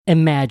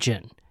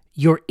Imagine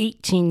you're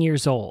 18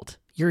 years old.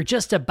 You're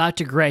just about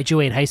to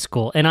graduate high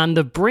school and on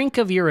the brink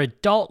of your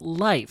adult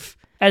life.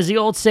 As the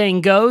old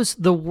saying goes,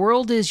 the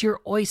world is your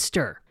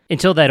oyster.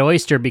 Until that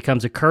oyster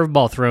becomes a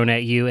curveball thrown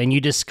at you and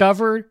you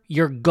discover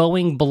you're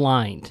going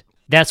blind.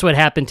 That's what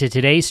happened to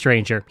today's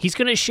stranger. He's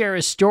going to share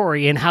his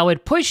story and how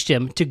it pushed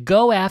him to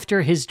go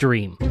after his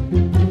dream.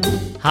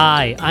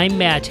 Hi, I'm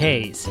Matt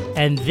Hayes,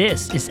 and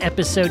this is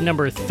episode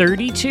number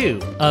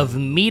 32 of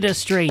Meet a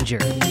Stranger.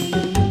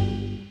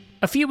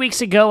 A few weeks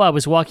ago, I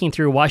was walking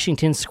through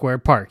Washington Square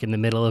Park in the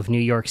middle of New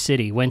York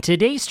City when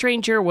today's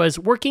stranger was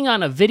working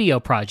on a video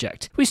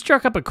project. We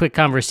struck up a quick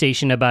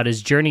conversation about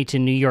his journey to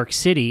New York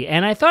City,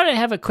 and I thought I'd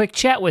have a quick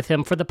chat with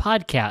him for the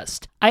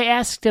podcast. I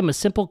asked him a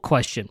simple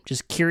question,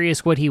 just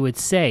curious what he would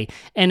say,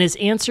 and his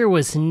answer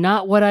was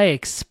not what I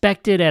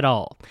expected at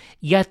all.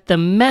 Yet the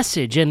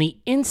message and the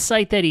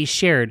insight that he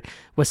shared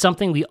was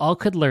something we all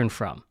could learn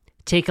from.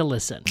 Take a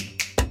listen.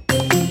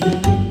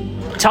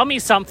 Tell me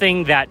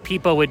something that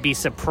people would be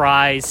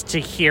surprised to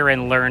hear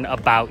and learn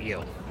about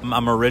you.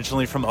 I'm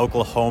originally from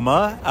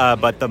Oklahoma,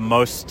 but the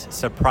most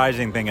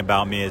surprising thing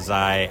about me is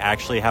I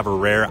actually have a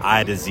rare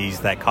eye disease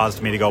that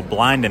caused me to go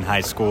blind in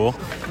high school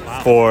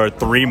for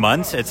 3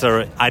 months. It's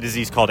an eye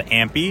disease called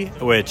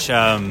AMPI, which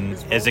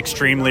is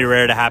extremely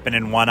rare to happen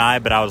in one eye,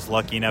 but I was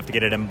lucky enough to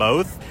get it in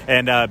both.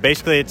 And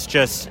basically it's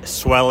just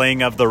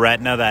swelling of the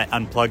retina that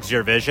unplugs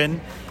your vision,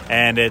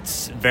 and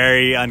it's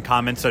very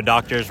uncommon, so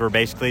doctors were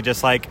basically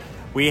just like,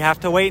 we have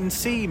to wait and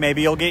see.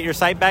 Maybe you'll get your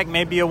sight back,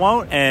 maybe you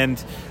won't. And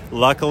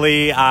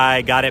luckily,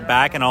 I got it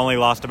back and only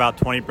lost about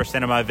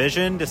 20% of my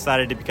vision,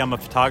 decided to become a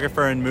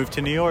photographer and move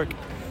to New York.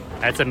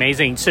 That's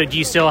amazing. So do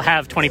you still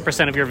have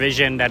 20% of your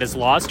vision that is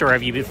lost, or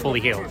have you been fully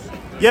healed?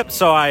 Yep,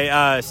 so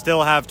I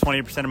still have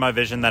 20% of my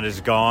vision that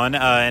is gone.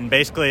 And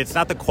basically, it's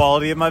not the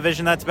quality of my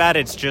vision that's bad.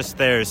 It's just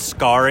there's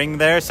scarring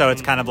there. So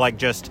it's kind of like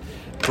just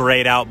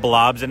grayed out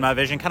blobs in my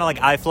vision, kind of like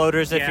eye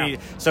floaters.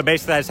 So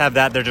basically I just have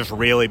that. They're just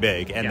really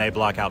big and they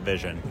block out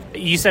vision.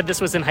 You said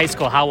this was in high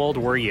school. How old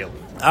were you?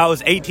 I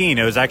was 18.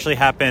 It was actually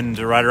happened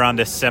right around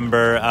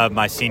December of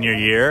my senior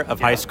year of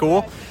high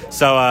school.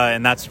 So,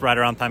 and that's right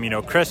around time,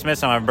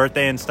 Christmas and my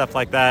birthday and stuff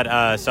like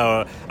that.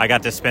 So I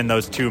got to spend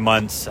those 2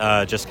 months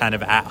just kind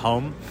of at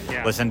home,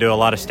 listen to a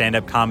lot of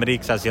stand-up comedy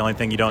because that's the only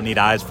thing you don't need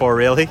eyes for,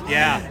 really.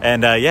 Yeah.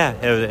 And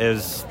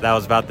that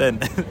was about then.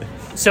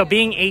 So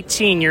being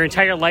 18, your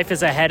entire life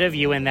is ahead of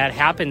you, and that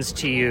happens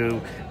to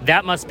you.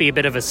 That must be a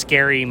bit of a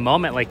scary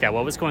moment like that.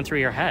 What was going through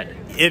your head?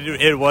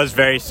 It was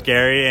very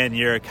scary, and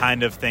you're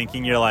kind of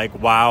thinking, you're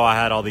like, wow, I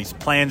had all these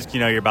plans.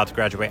 You're about to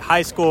graduate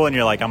high school, and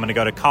you're like, I'm going to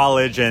go to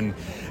college and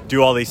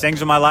do all these things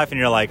with my life. And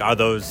you're like, are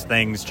those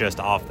things just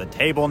off the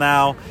table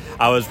now?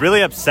 I was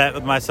really upset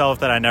with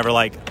myself that I never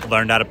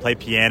learned how to play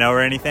piano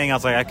or anything. I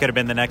was like, I could have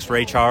been the next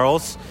Ray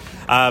Charles.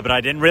 But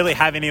I didn't really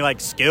have any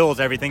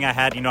skills. Everything I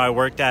had, I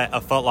worked at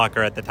a Foot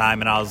Locker at the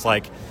time, and I was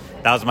like,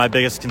 that was my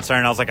biggest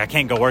concern. I was like, I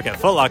can't go work at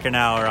Foot Locker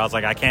now, or I was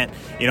like, I can't,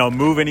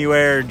 move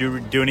anywhere, or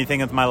do anything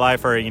with my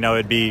life, or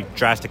it'd be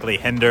drastically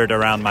hindered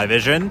around my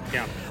vision.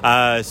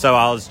 Yeah. So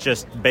I was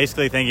just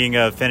basically thinking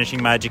of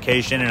finishing my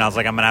education, and I was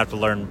like, I'm gonna have to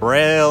learn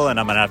Braille, and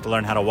I'm gonna have to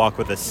learn how to walk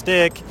with a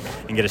stick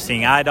and get a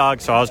seeing eye dog.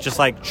 So I was just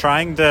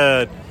trying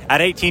to. At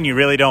 18, you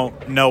really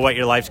don't know what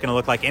your life's going to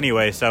look like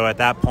anyway. So at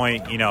that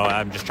point,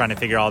 I'm just trying to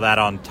figure all that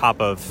on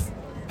top of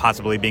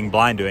possibly being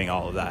blind doing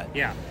all of that.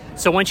 Yeah.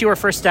 So once you were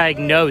first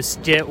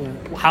diagnosed,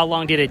 how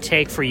long did it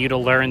take for you to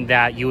learn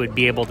that you would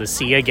be able to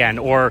see again?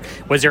 Or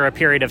was there a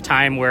period of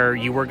time where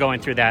you were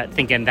going through that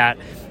thinking that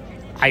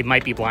I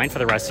might be blind for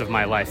the rest of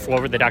my life?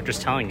 What were the doctors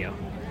telling you?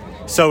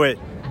 So it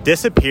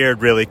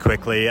disappeared really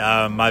quickly.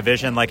 My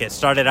vision, it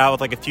started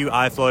out with a few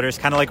eye floaters,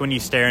 kind of like when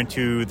you stare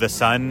into the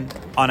sun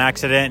on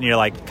accident and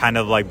you're kind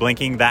of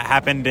blinking. That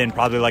happened in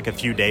probably a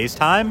few days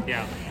time.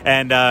 Yeah.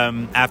 And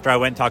after I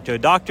went and talked to a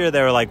doctor,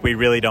 they were like, we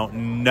really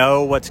don't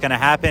know what's going to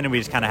happen, and we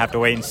just kind of have to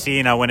wait and see.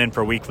 And I went in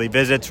for weekly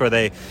visits where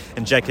they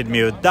injected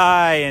me with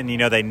dye, and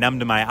they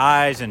numbed my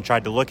eyes and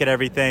tried to look at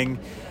everything.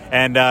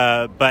 And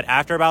but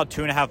after about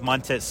 2.5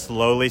 months, it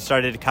slowly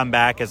started to come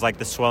back as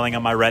the swelling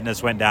on my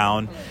retinas went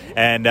down.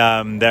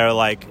 And they're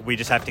like, we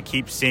just have to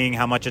keep seeing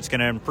how much it's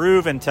going to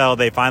improve until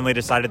they finally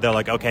decided, they're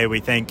like, okay, we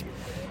think,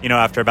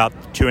 after about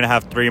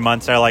 2.5, 3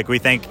 months, they're like, we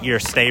think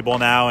you're stable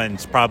now, and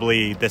it's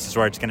probably this is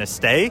where it's going to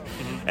stay.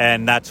 Mm-hmm.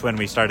 And that's when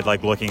we started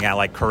looking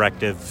at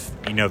corrective,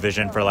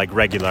 vision for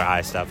regular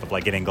eye stuff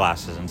of getting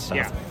glasses and stuff.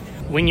 Yeah.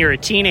 When you're a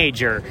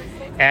teenager,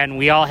 and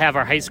we all have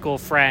our high school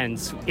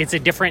friends, it's a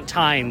different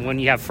time when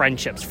you have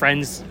friendships.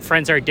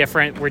 Friends are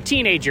different. We're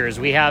teenagers.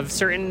 We have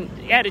certain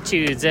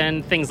attitudes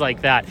and things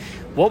like that.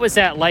 What was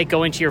that like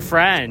going to your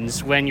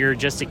friends when you're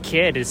just a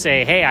kid to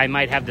say, hey, I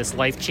might have this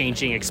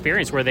life-changing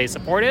experience? Were they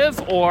supportive,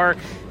 or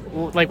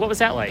what was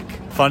that like?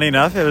 Funny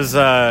enough, it was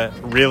a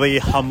really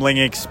humbling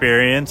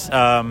experience.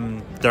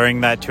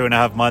 During that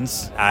 2.5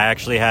 months, I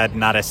actually had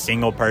not a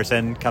single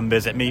person come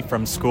visit me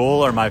from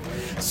school or my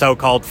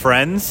so-called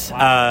friends.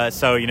 Wow.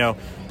 So,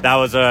 that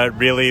was a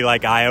really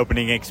like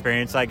eye-opening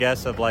experience, I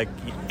guess, of like,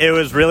 it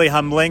was really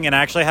humbling. And I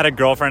actually had a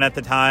girlfriend at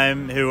the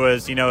time who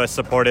was, as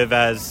supportive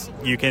as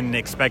you can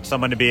expect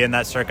someone to be in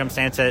that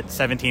circumstance at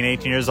 17,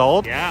 18 years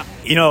old. Yeah.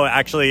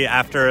 Actually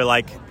after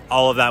like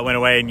all of that went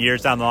away and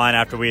years down the line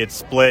after we had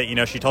split,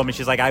 she told me,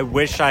 she's like, I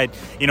wish I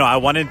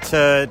wanted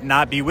to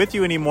not be with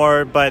you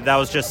anymore, but that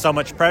was just so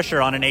much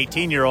pressure on an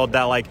 18-year-old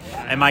that like,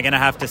 am I going to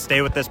have to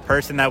stay with this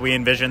person that we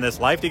envision this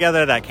life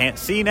together that I can't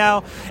see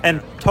now?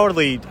 And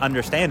totally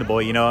understandable,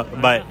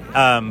 but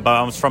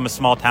I was from a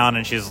small town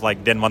and she's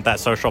like, didn't want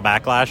that social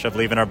backlash of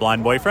leaving her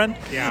blind boyfriend.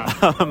 Yeah.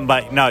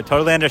 But no,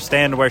 totally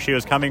understand where she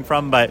was coming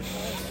from. But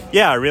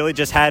yeah, I really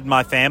just had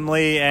my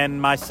family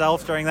and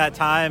myself during that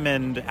time.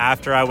 And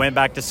after I went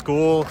back to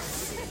school,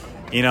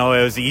 it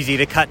was easy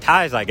to cut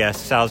ties, I guess.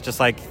 So I was just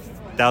like,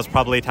 that was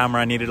probably a time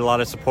where I needed a lot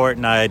of support,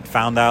 and I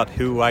found out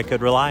who I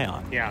could rely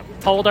on. Yeah.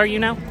 How old are you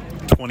now?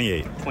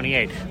 28.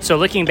 28. So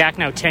looking back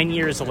now, 10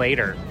 years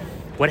later,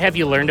 what have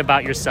you learned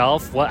about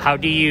yourself? How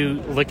do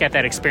you look at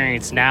that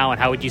experience now, and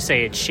how would you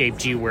say it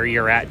shaped you where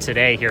you're at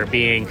today here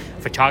being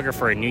a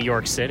photographer in New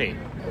York City?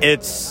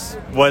 It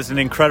was an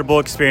incredible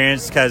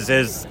experience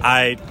because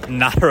I'm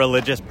not a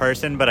religious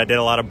person, but I did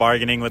a lot of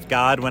bargaining with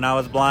God when I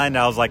was blind.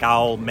 I was like,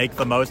 I'll make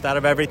the most out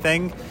of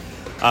everything.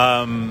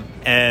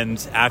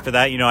 And after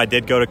that, I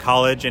did go to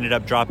college, ended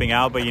up dropping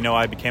out, but,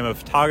 I became a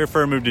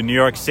photographer, moved to New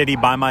York City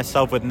by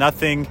myself with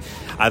nothing.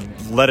 I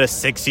led a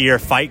 6-year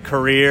fight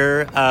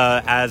career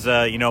as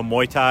a,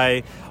 Muay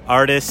Thai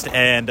artist,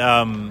 and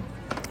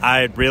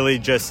I really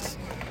just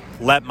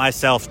let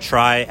myself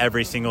try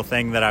every single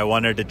thing that I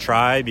wanted to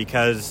try,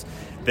 because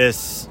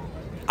this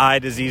eye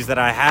disease that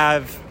I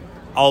have,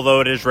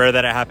 although it is rare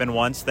that it happened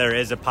once, there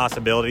is a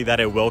possibility that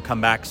it will come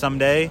back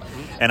someday,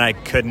 and I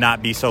could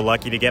not be so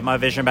lucky to get my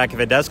vision back if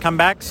it does come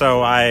back.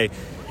 So I,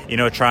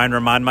 try and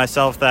remind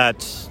myself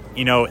that,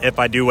 if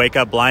I do wake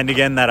up blind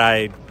again, that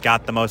I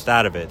got the most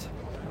out of it,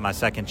 my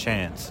second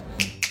chance.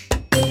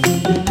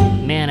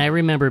 Man, I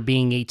remember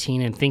being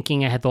 18 and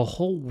thinking I had the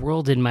whole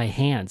world in my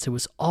hands. It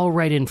was all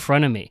right in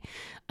front of me.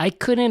 I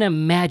couldn't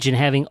imagine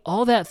having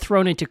all that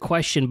thrown into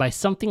question by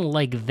something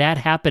like that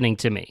happening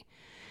to me.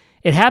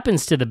 It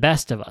happens to the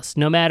best of us,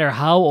 no matter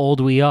how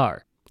old we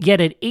are. Yet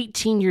at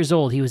 18 years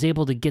old, he was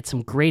able to get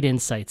some great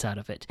insights out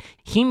of it.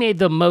 He made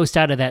the most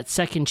out of that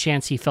second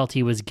chance he felt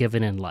he was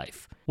given in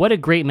life. What a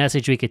great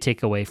message we could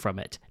take away from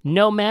it.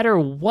 No matter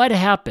what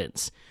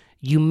happens,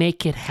 you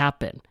make it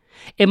happen.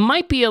 It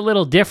might be a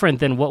little different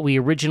than what we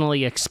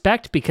originally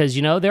expect because,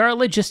 there are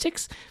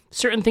logistics.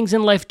 Certain things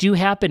in life do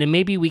happen, and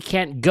maybe we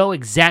can't go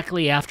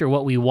exactly after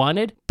what we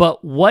wanted.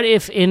 But what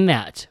if in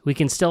that, we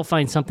can still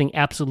find something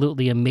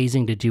absolutely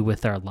amazing to do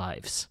with our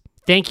lives?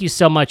 Thank you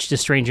so much to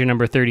stranger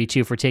number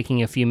 32 for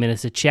taking a few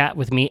minutes to chat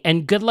with me,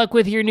 and good luck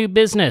with your new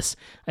business.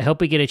 I hope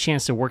we get a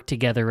chance to work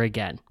together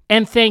again.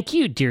 And thank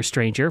you, dear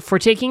stranger, for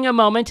taking a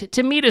moment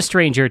to meet a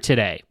stranger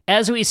today.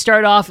 As we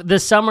start off the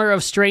summer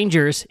of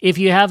strangers, if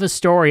you have a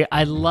story,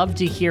 I'd love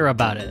to hear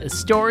about it. A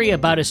story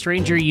about a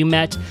stranger you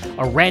met,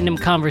 a random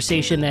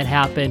conversation that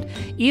happened,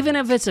 even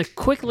if it's a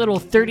quick little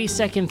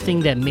 30-second thing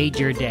that made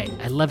your day.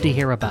 I'd love to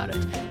hear about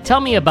it. Tell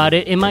me about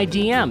it in my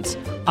DMs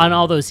on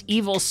all those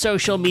evil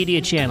social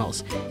media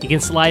channels. You can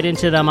slide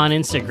into them on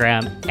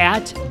Instagram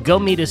at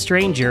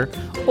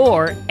GoMeetAStranger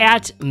or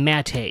at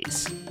Matt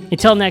Hayes.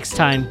 Until next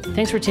time,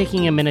 thanks for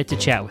taking a minute to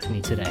chat with me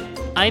today.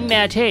 I'm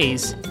Matt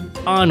Hayes.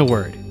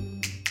 Onward.